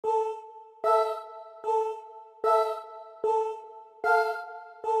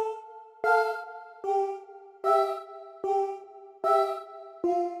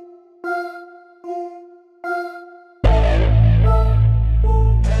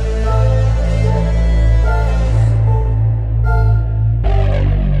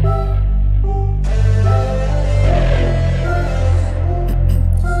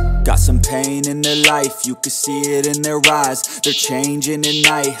pain in their life, you can see it in their eyes. They're changing at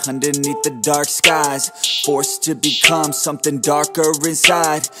night, underneath the dark skies. Forced to become something darker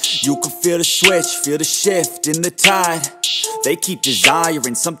inside. You can feel the switch, feel the shift in the tide. They keep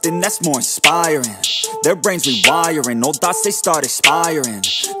desiring something that's more inspiring. Their brains rewiring, old thoughts they start expiring.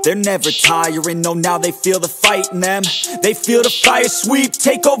 They're never tiring, no, now they feel the fight in them. They feel the fire sweep,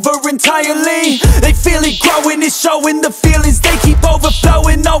 take over entirely. They feel it growing, it's showing the feelings. They keep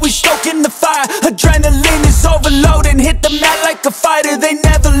overflowing, always stoking the fire. Adrenaline is overloading, hit the mat like a fighter. They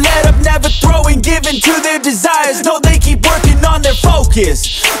never let up, never throwing, giving to their desires. No, they keep working on their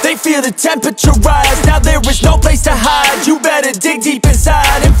focus. They feel the temperature rise, now there is no place to hide. You better dig deep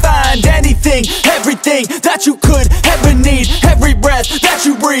inside and find anything, everything that you could ever need. Every breath that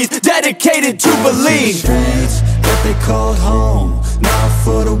you breathe, dedicated to believe. Streets that they called home, not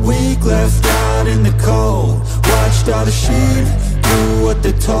for the weak, left out in the cold. Watched all the sheep do what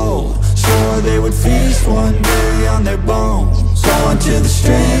they're told, swore they would feast one day on their bones. Going to the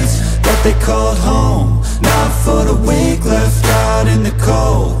streets that they called home, not for the weak, left out in the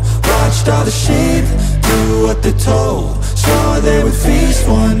cold. Watched all the sheep do what they're told, swore they would feast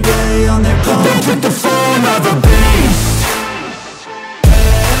one day on their bones. They took the form of a beast.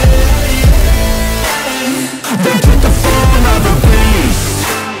 They took the form of a beast.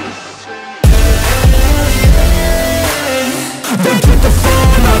 They took the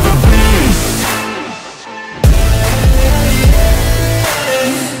form of a beast.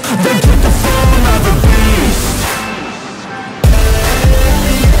 They took the form of a beast.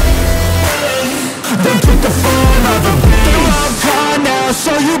 They took the form of a beast. They're all gone now,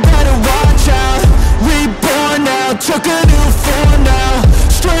 so you better watch out. Reborn now, took a new form now.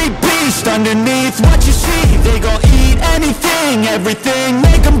 Straight beast underneath what you see. They gon' eat anything, everything,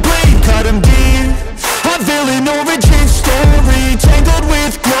 make them bleed, cut them deep. A villain origin story, tangled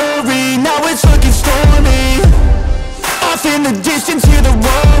with glory, now it's looking stormy. Off in the distance, hear the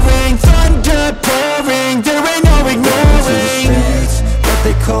roaring, thunder pouring, there ain't no ignoring. Streets that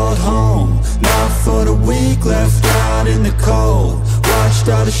they called home, not for the weak, left out in the cold. Watched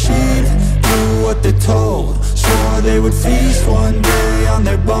all the sheep do what they're told, swore they would feast one day on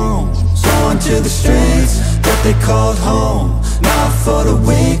their bones. Going to the streets that they called home, not for the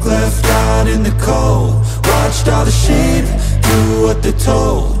weak, left out in the cold. Watched all the sheep do what they're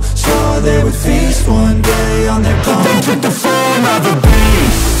told, swore they would feast one day on their bones. They took the form of a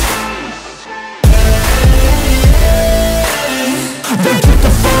beast.